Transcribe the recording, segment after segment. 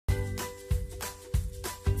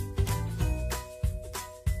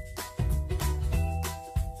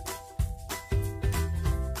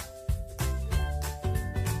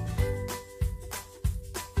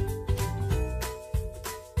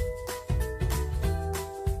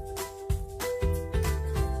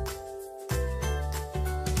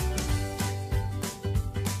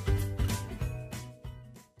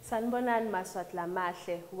Sanbonan Maswatla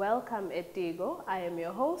Mahle, welcome Etiko. I am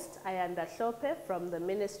your host, Ayanda Hlope from the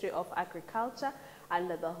Ministry of Agriculture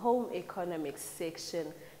under the Home Economics section.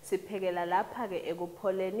 Siphekela lapha ke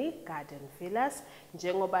ekupholeni Garden Villas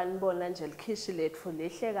njengoba nibona nje likhishi lethu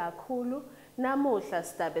lihle kakhulu. Namuhla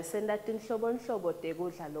sidabe senda tinhlobonhlobo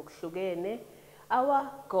tekudla lokuhlukene.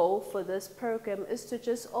 Our goal for this program is to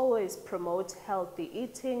just always promote healthy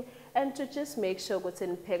eating and to just make sure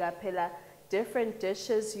ukuthi nipheka phela different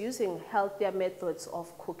dishes using healthier methods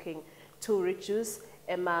of cooking to reduce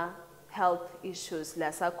health issues.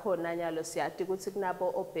 Lasakhona nyalo siyati ukuthi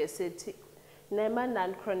kunabo obesity nema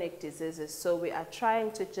non-chronic diseases, so we are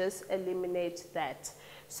trying to just eliminate that.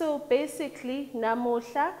 So basically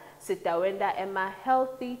namuhla sitawenda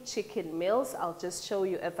healthy chicken meals. I'll just show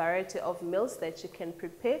you a variety of meals that you can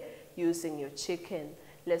prepare using your chicken.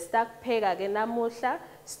 Let's start pheka ke namuhla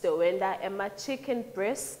sitawenda chicken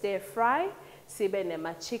breast stir fry, sibe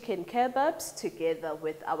nema chicken kebabs together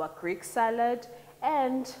with our Greek salad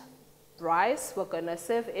and rice. We're gonna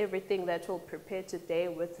serve everything that we'll prepare today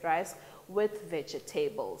with rice with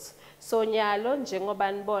vegetables. So nyalo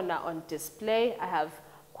njengoba nibona on display, I have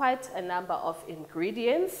quite a number of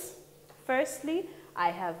ingredients. Firstly,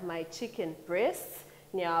 I have my chicken breasts.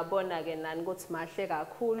 Niyabona ke nani ukuthi mahle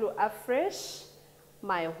kakhulu afresh.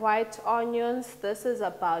 My white onions, this is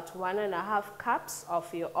about 1.5 cups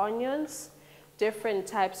of your onions. Different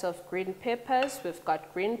types of green peppers. We've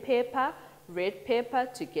got green pepper, red pepper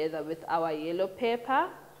together with our yellow pepper.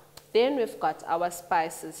 Then we've got our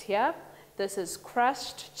spices here. This is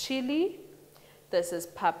crushed chili. This is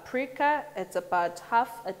paprika. It's about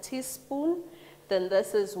 ½ a teaspoon. Then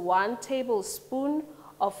this is 1 tablespoon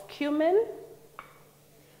of cumin.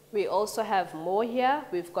 We also have more here.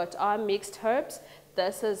 We've got our mixed herbs.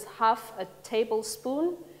 This is ½ a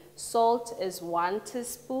tablespoon. Salt is 1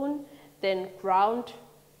 teaspoon. Then ground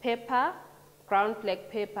pepper, ground black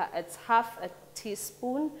pepper, it's ½ a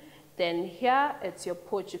teaspoon. Then here it's your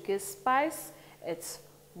Portuguese spice. It's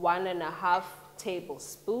 1.5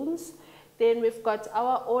 tablespoons. Then we've got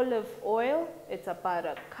our olive oil. It's about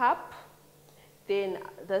 1 cup. Then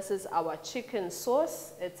this is our chicken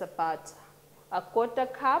sauce. It's about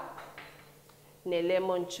 1/4 cup. Ne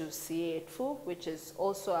lemon juice yetfu, which is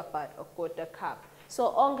also about 1/4 cup. So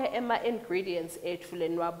onke ingredients etfu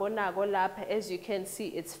lenwabonako lapha, as you can see,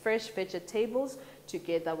 it's fresh vegetables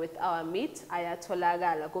together with our meat.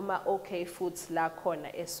 Ayatholakala kuma OK Foods la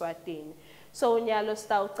khona Eswatini. So nyalo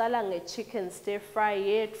sitawucala nge-chicken stir fry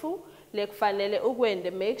yetfu. Lekufanele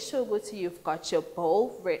ukwende, make sure ukuthi you've got your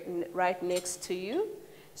bowl right next to you.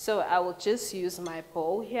 So I will just use my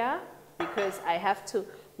bowl here because I have to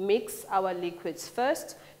mix our liquids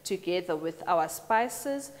first together with our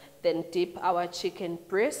spices, then dip our chicken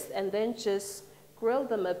breast and then just grill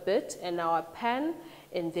them a bit in our pan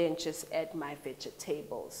and then just add my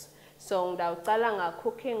vegetables. So ngidawucala nga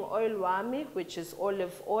cooking oil wami, which is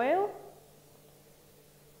olive oil.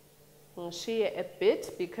 Ngishiye a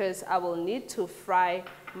bit because I will need to fry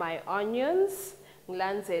my onions.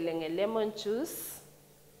 Ngilandzele nge-lemon juice.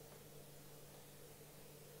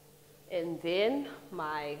 And then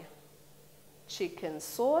my chicken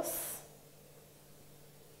sauce.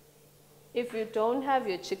 If you don't have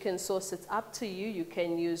your chicken sauce, it's up to you. You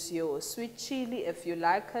can use your sweet chili if you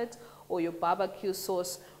like it, or your barbecue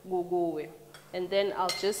sauce, guguwe. And then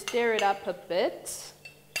I'll just stir it up a bit,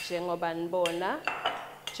 njengoba nibona,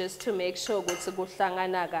 just to make sure ukuthi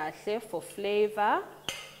kuhlangana kahle for flavor.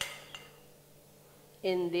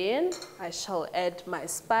 And then I shall add my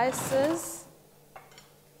spices.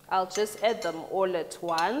 I'll just add them all at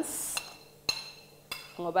once.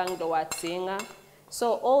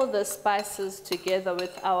 So all the spices together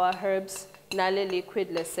with our herbs, nale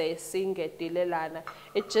liquid, let's say,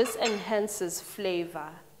 it just enhances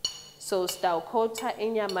flavor. So stawukota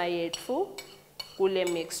inyama yetfu kule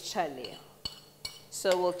mixture le.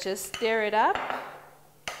 So we'll just stir it up.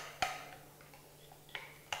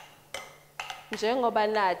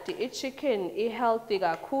 Njengoba nati, chicken is healthy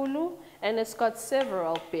kakhulu and it's got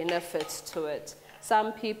several benefits to it.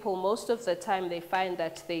 Some people, most of the time, they find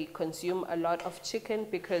that they consume a lot of chicken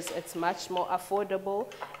because it's much more affordable.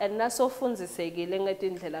 And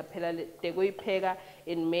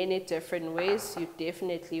in many different ways, you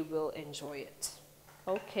definitely will enjoy it.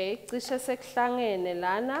 Okay,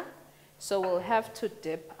 so we'll have to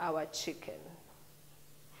dip our chicken.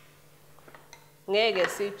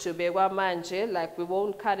 Like we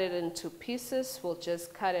won't cut it into pieces, we'll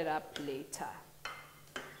just cut it up later.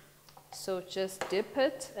 So just dip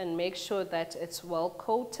it and make sure that it's well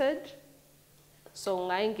coated. So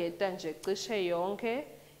ngaingeta nje cishe yonke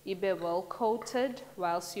ibe well coated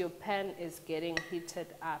whilst your pan is getting heated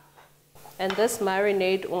up. And this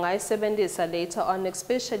marinade ungayisebenzisa later on,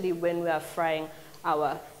 especially when we are frying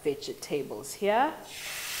our vegetables here.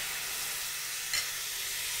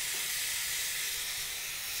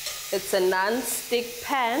 It's a non-stick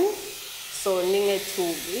pan, so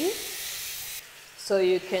ningetubi. So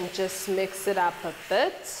you can just mix it up a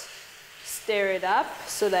bit, stir it up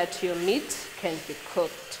so that your meat can be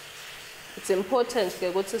cooked. It's important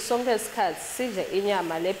ukuthi sonke isikhathi sidle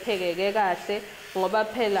inyama lephekeke kahle ngoba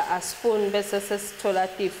phela asifuni bese sesithola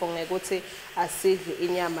tifo ngekuthi asidli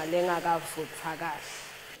inyama lengakavuthwa kahle.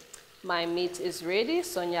 My meat is ready,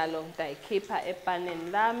 so nyalo ngiyayikhipha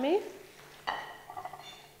epaneni lami.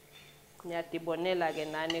 Ngiyadibonela ke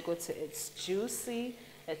nani ukuthi it's juicy,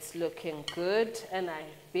 it's looking good, and I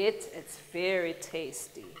bet it's very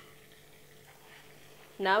tasty.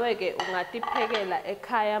 Nawe ke ungatiphekela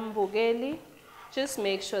ekhaya mbukeli. Just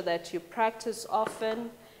make sure that you practice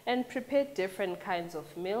often and prepare different kinds of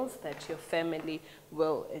meals that your family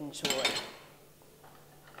will enjoy.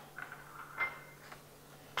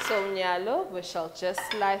 So nyalo, we shall just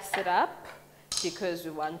slice it up because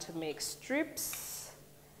we want to make strips.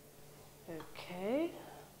 Okay.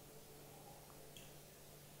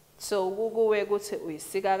 So kukuwe ukuthi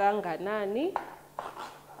uyisika kanganani.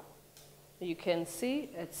 You can see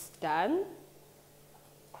it's done.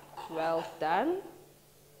 Well done.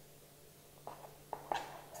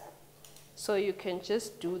 So you can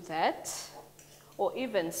just do that, or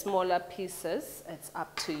even smaller pieces, it's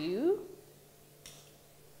up to you.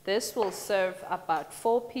 This will serve about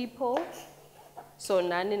 4 people. So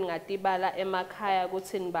nani ngatibala emakhaya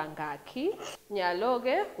kuthi nibangaki.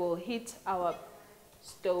 Nyaloge will heat our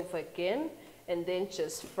stove again and then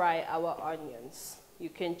just fry our onions. You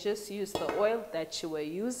can just use the oil that you were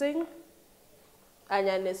using.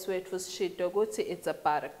 Anyanes wethu sishito ukuthi it's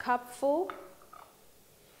about a cupful.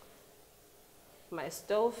 My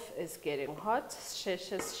stove is getting hot. So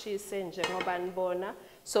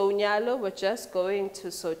nyalo, we're just going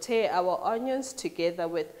to saute our onions together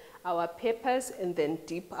with our peppers and then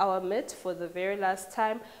dip our meat for the very last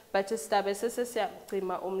time. But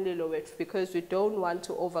because we don't want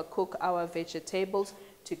to overcook our vegetables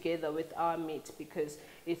together with our meat because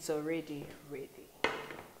it's already ready.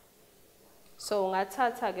 So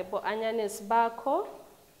ungathatha ke bo anyanes bakho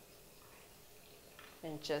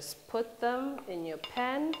and just put them in your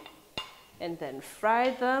pan and then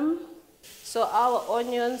fry them. So our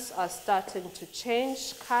onions are starting to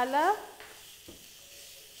change color.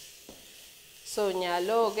 So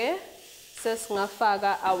nyaloge,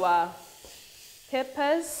 sesingafaka our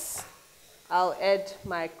peppers. I'll add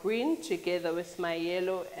my green together with my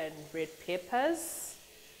yellow and red peppers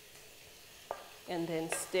and then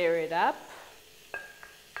stir it up.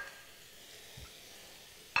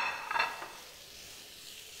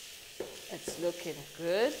 It's looking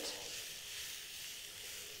good.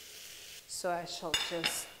 So I shall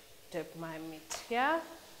just dip my meat here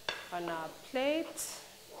on our plate.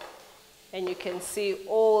 And you can see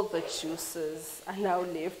all the juices are now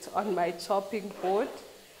left on my chopping board.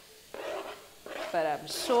 But I'm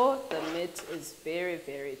sure the meat is very,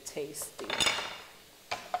 very tasty.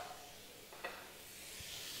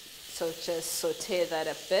 So just saute that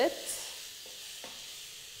a bit.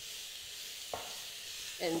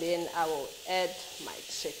 And then I will add my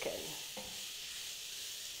chicken.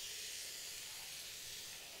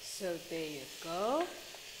 So there you go.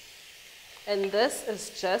 And this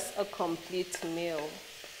is just a complete meal.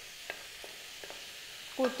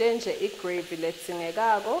 You can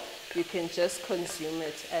just consume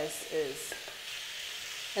it as is.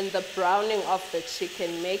 And the browning of the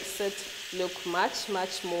chicken makes it look much,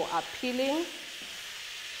 much more appealing.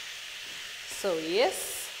 So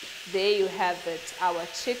yes, there you have it, our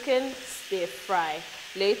chicken stir fry.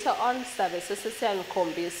 Later on,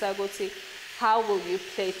 how will you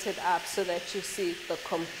plate it up so that you see the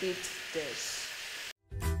complete dish.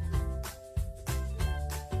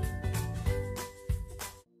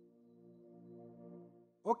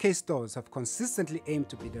 OK stores have consistently aimed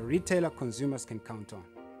to be the retailer consumers can count on.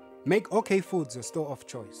 Make OK Foods your store of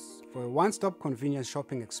choice for a one-stop convenience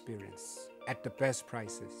shopping experience at the best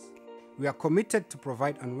prices. We are committed to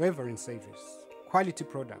provide unwavering service, quality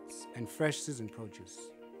products, and fresh seasoned produce.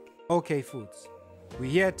 OK Foods, we're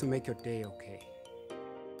here to make your day OK.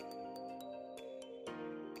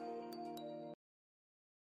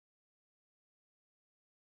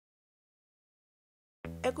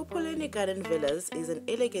 Ekupoleni Garden Villas is an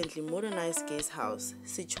elegantly modernized guest house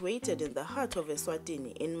situated in the heart of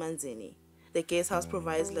Eswatini in Manzini. The guest house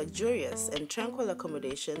provides luxurious and tranquil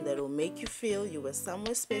accommodation that will make you feel you were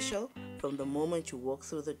somewhere special from the moment you walk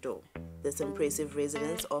through the door. This impressive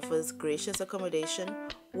residence offers gracious accommodation,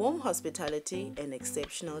 warm hospitality, and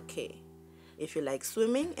exceptional care. If you like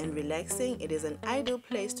swimming and relaxing, it is an ideal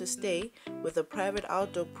place to stay with a private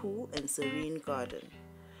outdoor pool and serene garden.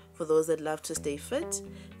 For those that love to stay fit,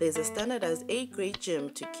 there's a standardized A-grade gym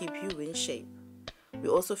to keep you in shape. We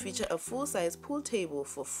also feature a full-size pool table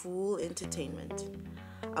for full entertainment.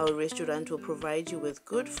 Our restaurant will provide you with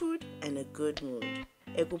good food and a good mood.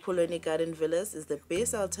 Ekupolweni Garden Villas is the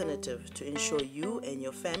best alternative to ensure you and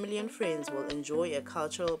your family and friends will enjoy a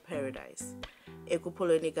cultural paradise.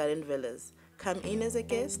 Ekupolweni Garden Villas. Come in as a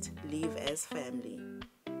guest, leave as family.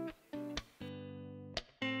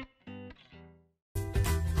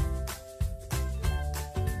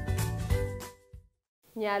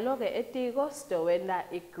 Nyalo-ke Etiko sidowela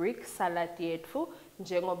i-Greek salad yetfu.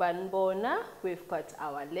 Njengoba nibona, we've got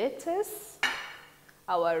our lettuce,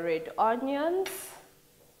 our red onions,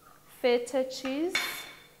 feta cheese,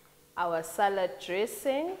 our salad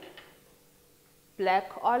dressing,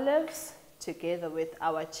 black olives, together with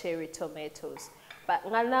our cherry tomatoes. But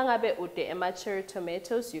ngabe ude ema cherry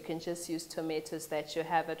tomatoes, you can just use tomatoes that you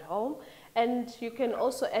have at home, and you can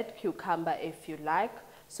also add cucumber if you like.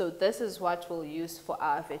 So this is what we'll use for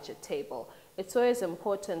our vegetable. It's always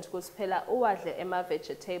important ukuthi phela uwadle ema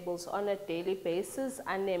vegetables on a daily basis,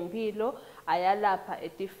 anempilo, ayalapha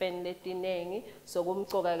etifeni letinengi, so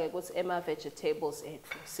kumqoka ke ukuthi ema vegetables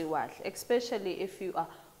ethu siwadle, especially if you are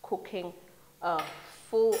cooking a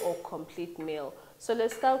full or complete meal. So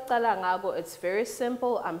let's start ngako. It's very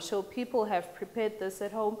simple. I'm sure people have prepared this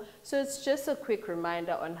at home. So it's just a quick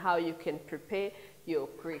reminder on how you can prepare your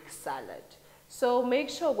Greek salad. So make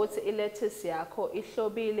sure ukuthi i-lettuce yakho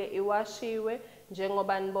ihlobile, iwashiwe,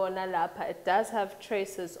 njengoba nibona lapha. It does have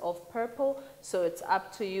traces of purple, so it's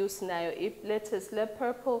up to you sinayo i-lettuce le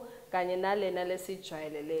purple kanye nalena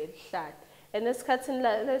lesijwayelele elihlaza. And esikhathini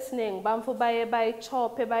lesiningi bamfu baye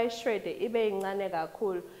bayichophe bayishredde ibe incane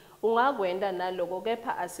kakhulu. Ungakwenda naloko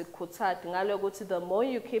kepha asikhuthadi ngalokuthi the more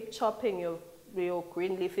you keep chopping your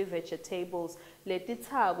green leafy vegetables,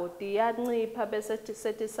 letithako tiyancipha bese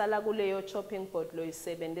setisala kuleyo chopping board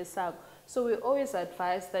loyisebenzisako. So we always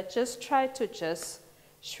advise that just try to just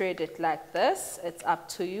shred it like this. It's up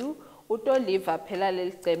to you. Utoliva phela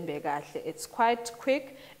lelicembe kahle. It's quite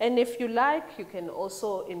quick, and if you like, you can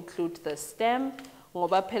also include the stem.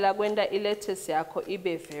 Ngoba phela kwenda i-lettuce yakho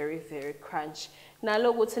ibe very very crunchy.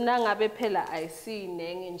 Nalokuthi nangabe phela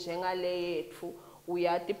ayisiyinengi njengale yethu,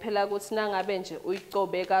 uyati phela ukuthi nangabe nje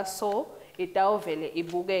uyicobeka so itawuvele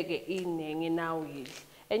ibukeke inengi nawuyidla.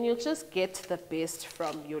 And you'll just get the best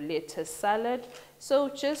from your lettuce salad. So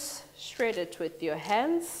just shred it with your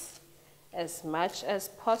hands as much as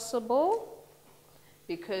possible,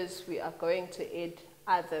 because we are going to add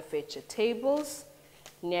other vegetables.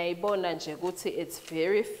 Niyayibona nje ukuthi it's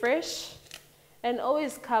very fresh. And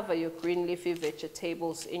always cover your green leafy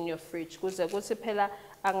vegetables in your fridge kuze kuthi phela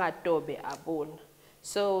angadobe abona.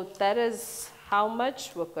 So that is how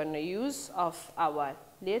much we're going to use of our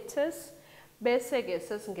lettuce. Bese ke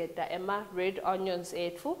sesingeda ema red onions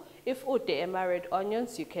ethu. If ude ema red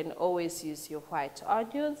onions, you can always use your white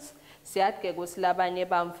onions. Siyat ke ukuthi labanye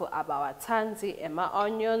bamfu abawathandi ema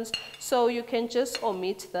onions, so you can just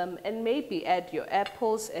omit them and maybe add your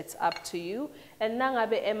apples. It's up to you. And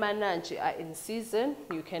nangabe emananji are in season,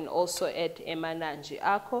 you can also add emananji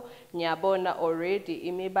akho. Nyabona already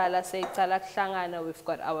imibala seyicala kuhlangana. We've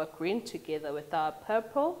got our green together with our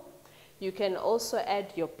purple. You can also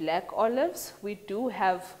add your black olives. We do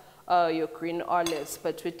have your green olives,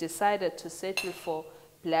 but we decided to settle for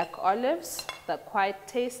black olives. They're quite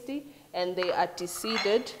tasty and they are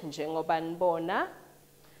deseeded njengoba nibona.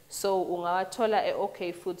 So ungawathola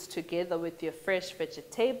e-OK Foods together with your fresh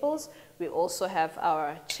vegetables. We also have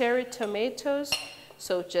our cherry tomatoes,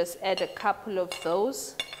 so just add a couple of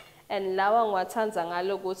those. And lawa ngiwathandza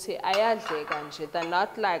ngalo ukuthi ayadleka nje. They're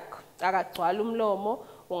not like akagcwala umlomo,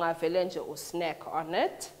 ungavele nje usnack on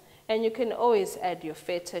it. And you can always add your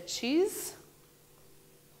feta cheese.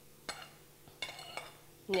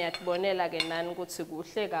 Niyatibonela ke nani ukuthi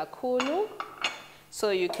kuhle kakhulu.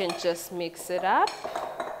 So you can just mix it up.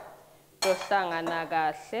 Tohlangana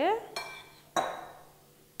kahle.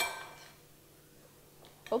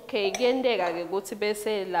 Okay, kuyenteka ke ukuthi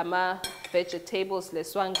bese lama vegetables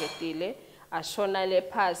leswangedile ashona le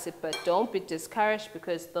phasi, but don't be discouraged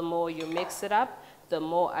because the more you mix it up, the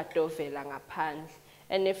more atovela ngaphandle.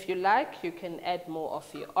 And if you like, you can add more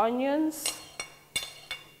of your onions.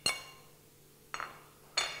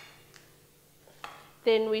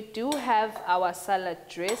 Then we do have our salad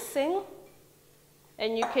dressing.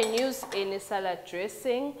 And you can use any salad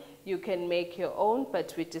dressing. You can make your own,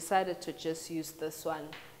 but we decided to just use this one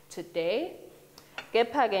today.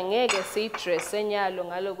 Kepha-ke ngeke siyidresse nyalo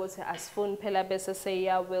ngalokuthi asifuni phela bese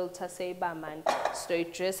seyawilta seyibamanti.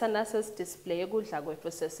 Sizoyidressa nasesidisplay ukudla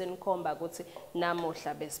kwethu sesinikhomba ukuthi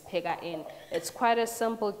namuhla besipheka ini. It's quite a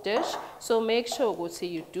simple dish, so make sure ukuthi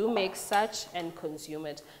you do make such and consume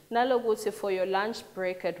it. Nalokuthi for your lunch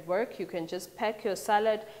break at work, you can just pack your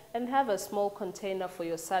salad and have a small container for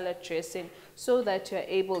your salad dressing so that you're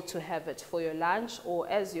able to have it for your lunch or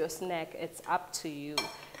as your snack. It's up to you.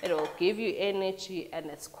 It'll give you energy and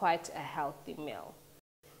it's quite a healthy meal.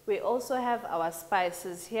 We also have our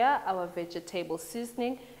spices here, our vegetable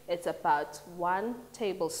seasoning. It's about 1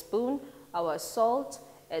 tablespoon. Our salt,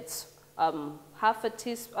 it's 1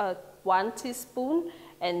 teaspoon.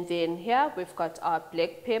 And then here we've got our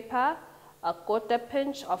black pepper, a 1/4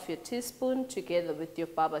 pinch of your teaspoon together with your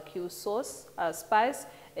barbecue sauce spice.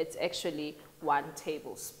 It's actually 1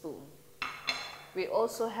 tablespoon. We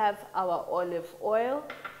also have our olive oil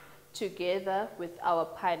together with our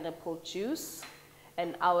pineapple juice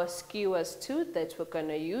and our skewers too that we're going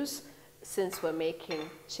to use since we're making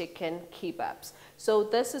chicken kebabs. So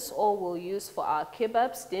this is all we'll use for our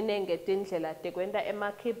kebabs.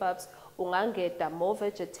 Kebabs ungangeta more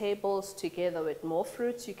vegetables together with more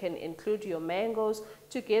fruits. You can include your mangoes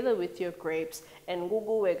together with your grapes. And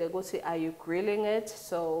are you grilling it?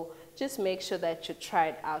 So just make sure that you try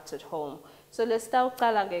it out at home. So let's start.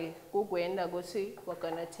 We're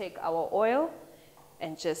going to take our oil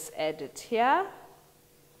and just add it here.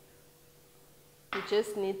 We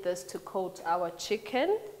just need this to coat our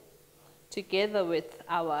chicken together with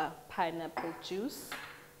our pineapple juice.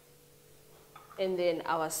 And then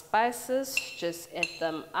our spices, just add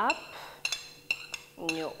them up in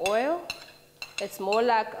your oil. It's more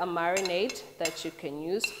like a marinade that you can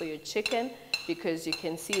use for your chicken because you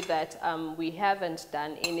can see that we haven't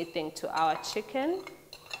done anything to our chicken.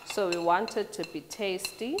 So we want it to be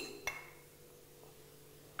tasty.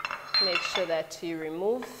 Make sure that you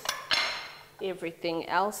remove everything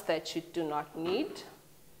else that you do not need.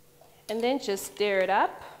 And then just stir it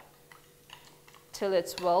up till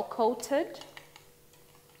it's well coated.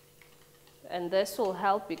 And this will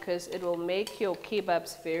help because it will make your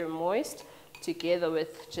kebabs very moist together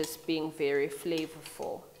with just being very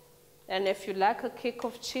flavorful. And if you like a kick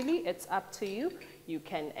of chili, it's up to you. You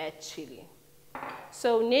can add chili.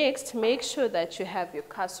 So next, make sure that you have your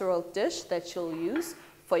casserole dish that you'll use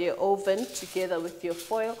for your oven together with your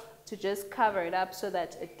foil to just cover it up so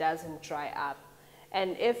that it doesn't dry up.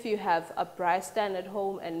 And if you have a braai stand at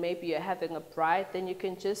home and maybe you're having a braai, then you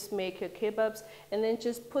can just make your kebabs and then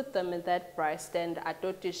just put them in that braai stand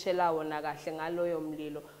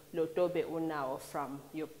from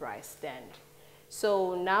your braai stand.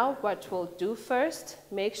 So now what we'll do first,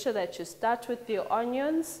 make sure that you start with your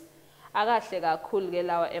onions.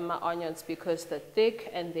 Onions because they're thick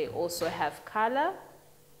and they also have color.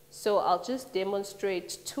 So I'll just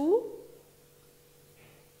demonstrate 2.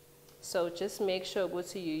 So just make sure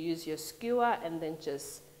you use your skewer and then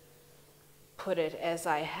just put it as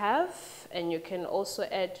I have. And you can also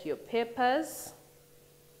add your peppers.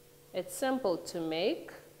 It's simple to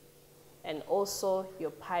make. And also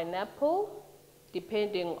your pineapple,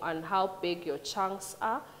 depending on how big your chunks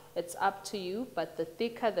are. It's up to you, but the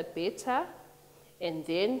thicker the better. And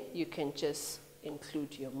then you can just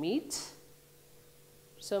include your meat.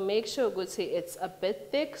 So make sure it's a bit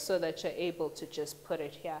thick so that you're able to just put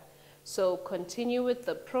it here. So continue with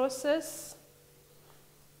the process.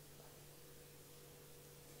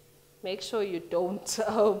 Make sure you don't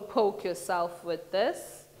poke yourself with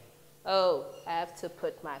this. Oh, I have to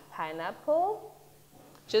put my pineapple.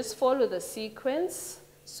 Just follow the sequence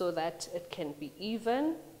so that it can be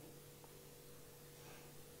even.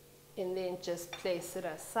 And then just place it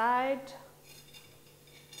aside.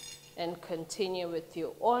 And continue with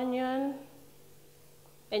your onion.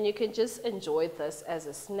 And you can just enjoy this as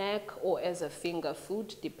a snack or as a finger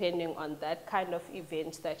food, depending on that kind of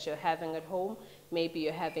event that you're having at home. Maybe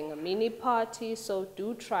you're having a mini party, so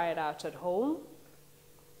do try it out at home.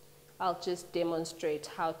 I'll just demonstrate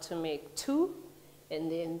how to make 2, and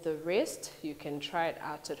then the rest you can try it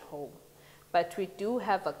out at home. But we do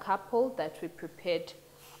have a couple that we prepared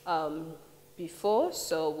before,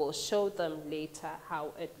 so we'll show them later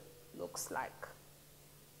how it looks like.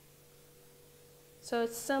 So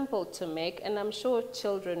it's simple to make, and I'm sure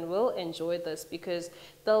children will enjoy this because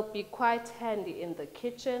they'll be quite handy in the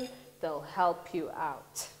kitchen. They'll help you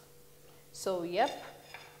out. So yep,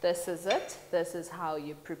 this is it. This is how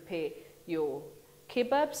you prepare your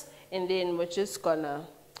kebabs. And then we're just gonna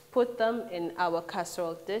put them in our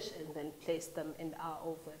casserole dish and then place them in our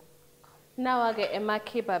oven. Now ake ema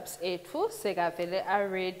kebabs ethu sekavele are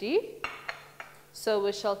ready. So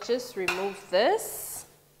we shall just remove this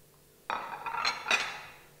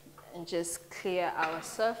and just clear our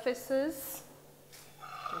surfaces.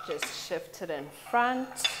 And just shift it in front.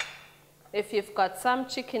 If you've got some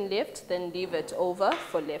chicken left, then leave it over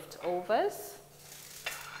for leftovers.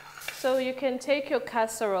 So you can take your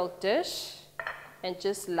casserole dish and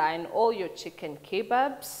just line all your chicken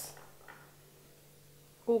kebabs.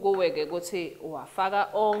 Kukuweke ukuthi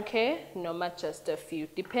uwafaka onke noma just a few,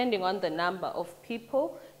 depending on the number of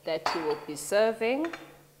people that you will be serving.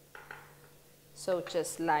 So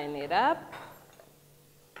just line it up.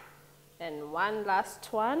 And one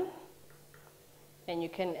last one. And you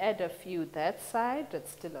can add a few that side,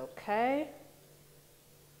 it's still okay.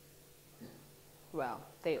 Well,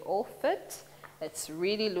 they all fit. It's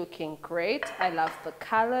really looking great. I love the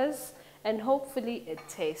colors and hopefully it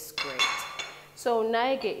tastes great. So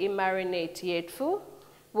naige marinate yetfu,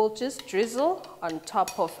 we'll just drizzle on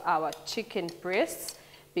top of our chicken breasts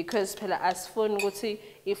because phela asifuni ukuthi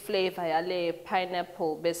iflavor yale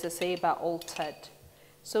pineapple bese seyiba altered.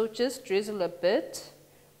 So just drizzle a bit.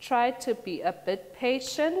 Try to be a bit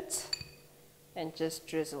patient and just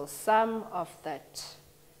drizzle some of that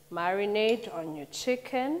marinade on your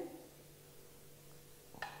chicken.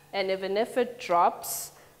 And even if it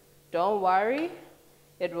drops, don't worry,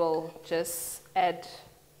 it will just add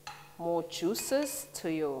more juices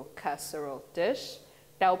to your casserole dish.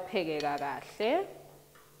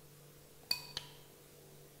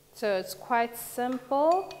 So it's quite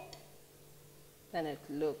simple and it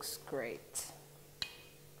looks great.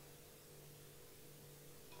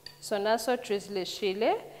 So naso drizzle,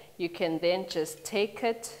 you can then just take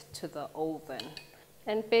it to the oven.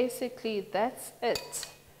 And basically that's it.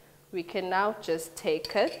 We can now just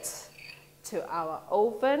take it to our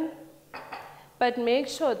oven, but make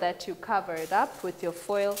sure that you cover it up with your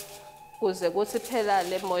foil ukuze kuthi phela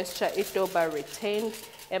le moisture itoba retained.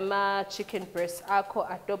 Ema chicken breast akho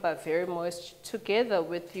atoba very moist together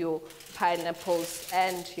with your pineapples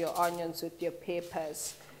and your onions with your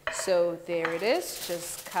peppers. So there it is,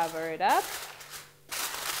 just cover it up.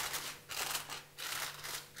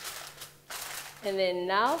 And then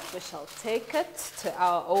now we shall take it to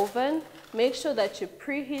our oven. Make sure that you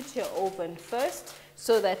preheat your oven first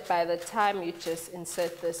so that by the time you just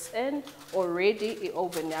insert this in, already the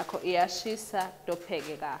oven yako iyashisa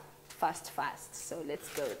dophekeka fast. So let's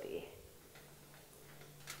go there.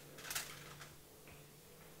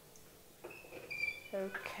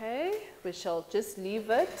 Okay, we shall just leave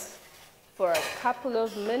it for a couple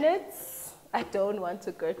of minutes. I don't want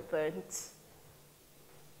to get burnt.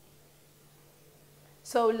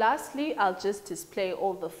 So lastly, I'll just display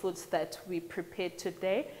all the foods that we prepared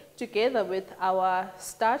today together with our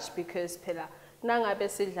starch because phela nangabe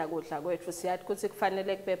sidla kudla kwethu siyathi ukuthi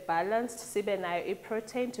kufanele kube balanced, sibe nayo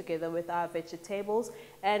i-protein together with our vegetables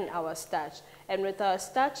and our starch. And with our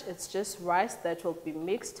starch, it's just rice that will be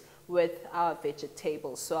mixed with our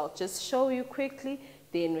vegetables. So I'll just show you quickly,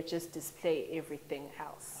 then we just display everything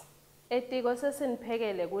else. Etiko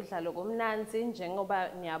sesiniphekele kudla lokumnanzi njengoba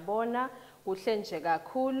niyabona kuhle nje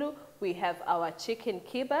kakhulu. We have our chicken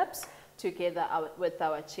kebabs together with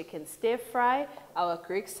our chicken stir fry, our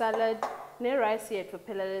Greek salad, ne rice yethu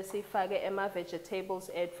phela lesifake ema vegetables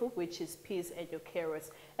ethu, which is peas and your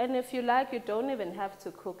carrots. And if you like, you don't even have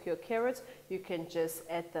to cook your carrots. You can just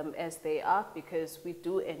add them as they are because we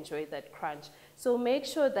do enjoy that crunch. So make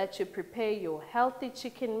sure that you prepare your healthy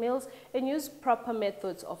chicken meals and use proper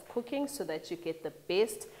methods of cooking so that you get the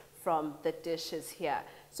best from the dishes here.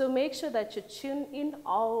 So make sure that you tune in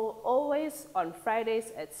always on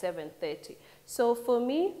Fridays at 7:30. So for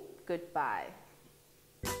me, goodbye.